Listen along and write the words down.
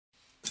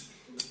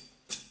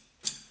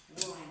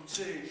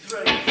2,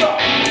 3, 4.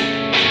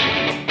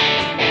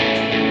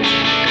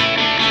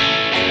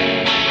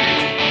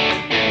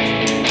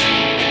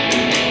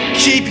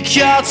 Keep your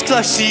cards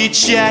close to your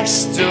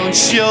chest, don't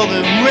show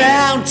them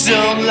round,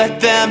 don't let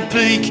them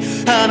peek.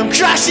 And I'm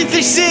crashing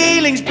through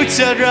ceilings, but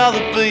I'd rather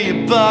be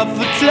above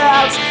the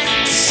clouds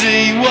to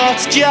see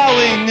what's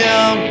going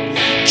on.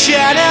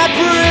 Can I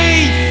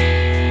breathe?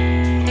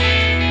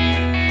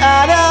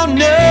 I don't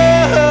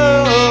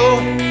know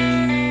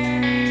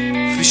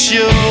for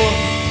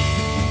sure.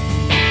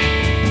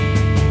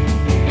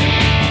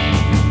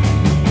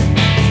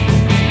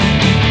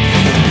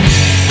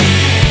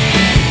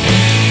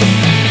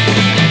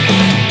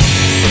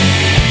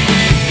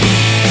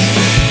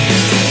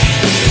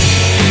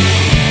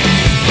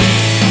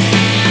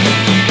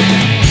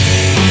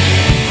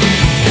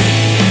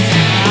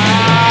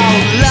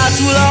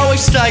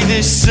 Stay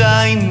the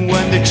same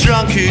when they're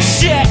drunk as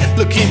shit,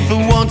 looking for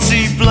one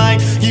to blame.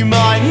 You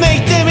might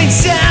meet them in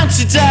town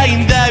today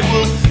and they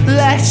will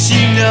let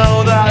you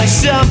know that there's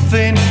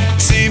something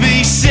to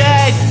be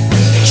said.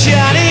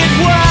 Can it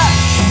work?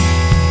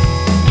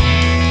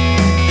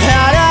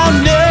 I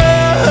don't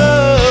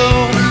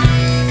know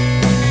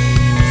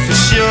for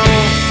sure.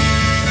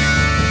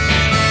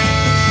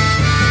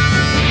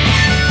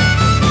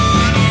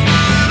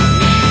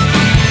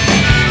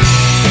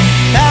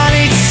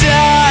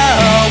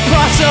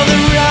 Of the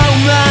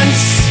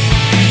romance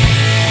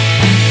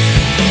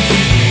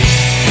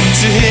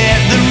to hit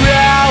the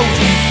road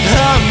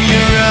on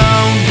your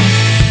own,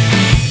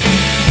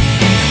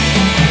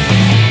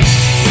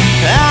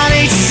 and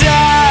it's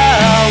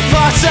all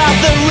part of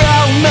the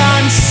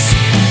romance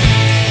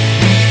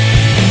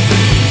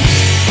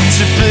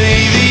to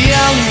be the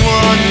young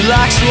one who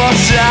likes what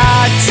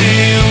I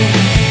do,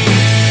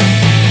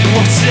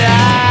 what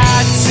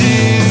I do,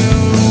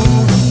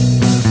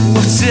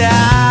 what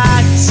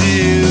I do.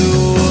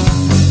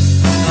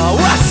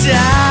 What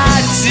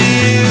I do,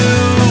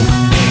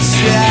 what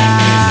I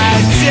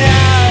do.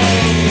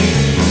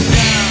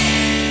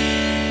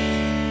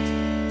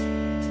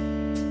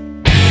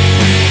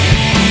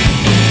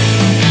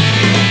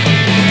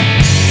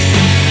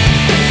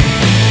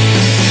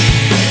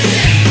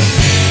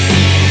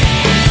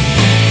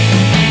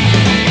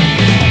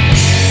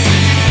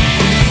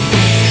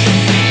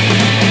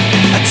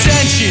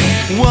 Attention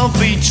won't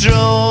be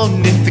drawn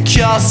if the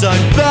cars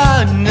don't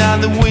burn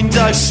and the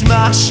windows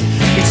smash.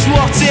 It's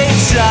what it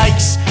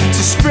takes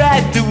to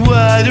spread the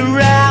word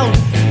around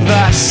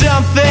that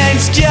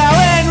something's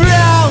going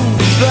wrong.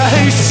 But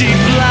who's to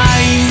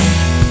blame?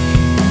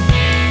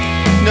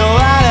 No,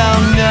 I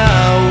don't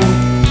know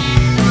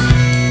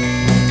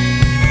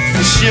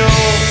for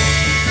sure.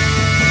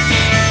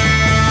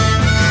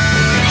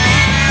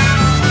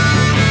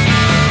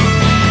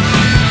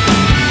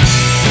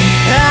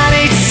 And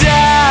it's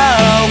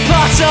all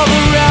part of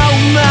the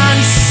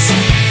romance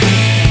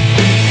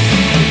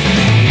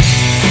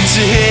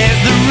to hit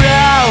the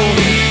road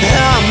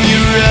on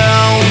your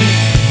own,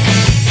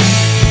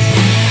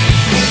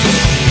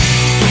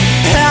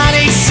 and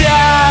it's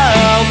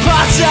all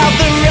part of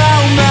the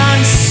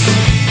romance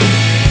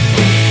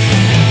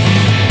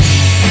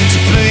to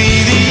be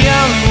the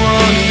young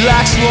one who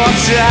likes what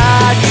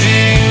I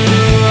do,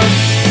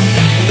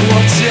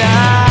 what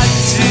I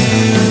do,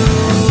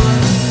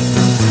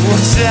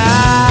 what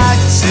I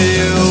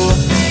do.